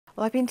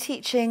Well, I've been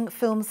teaching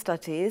film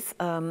studies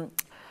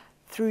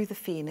through the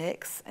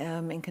Phoenix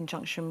in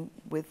conjunction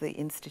with the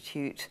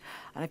Institute,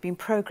 and I've been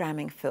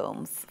programming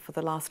films for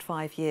the last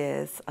 5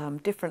 years,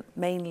 different,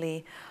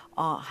 mainly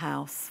art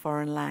house,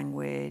 foreign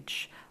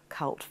language,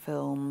 cult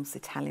films,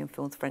 Italian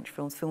films, French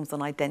films, films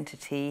on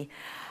identity,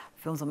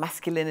 films on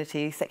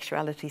masculinity,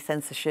 sexuality,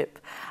 censorship,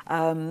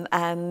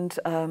 and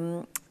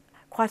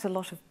quite a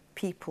lot of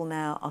people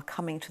now are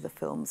coming to the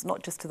films,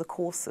 not just to the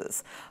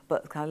courses,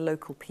 but kind of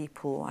local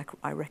people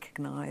I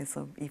recognise,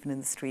 or even in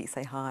the street,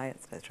 say hi,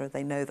 etc.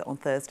 They know that on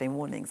Thursday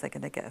mornings they're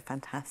going to get a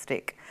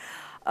fantastic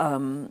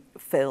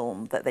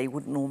film that they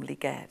wouldn't normally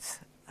get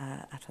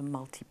at a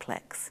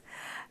multiplex.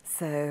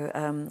 So,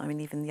 I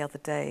mean, even the other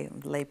day,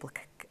 the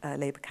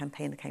Labour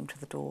campaigner came to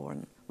the door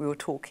and we were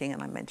talking,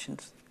 and I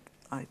mentioned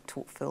I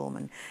taught film,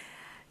 and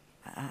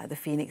the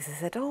Phoenix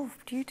said, "Oh,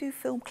 do you do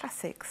film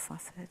classics?" I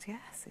said,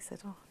 "Yes." He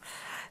said, "Oh."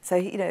 So,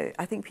 you know,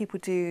 I think people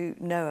do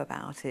know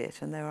about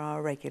it, and there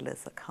are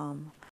regulars that come.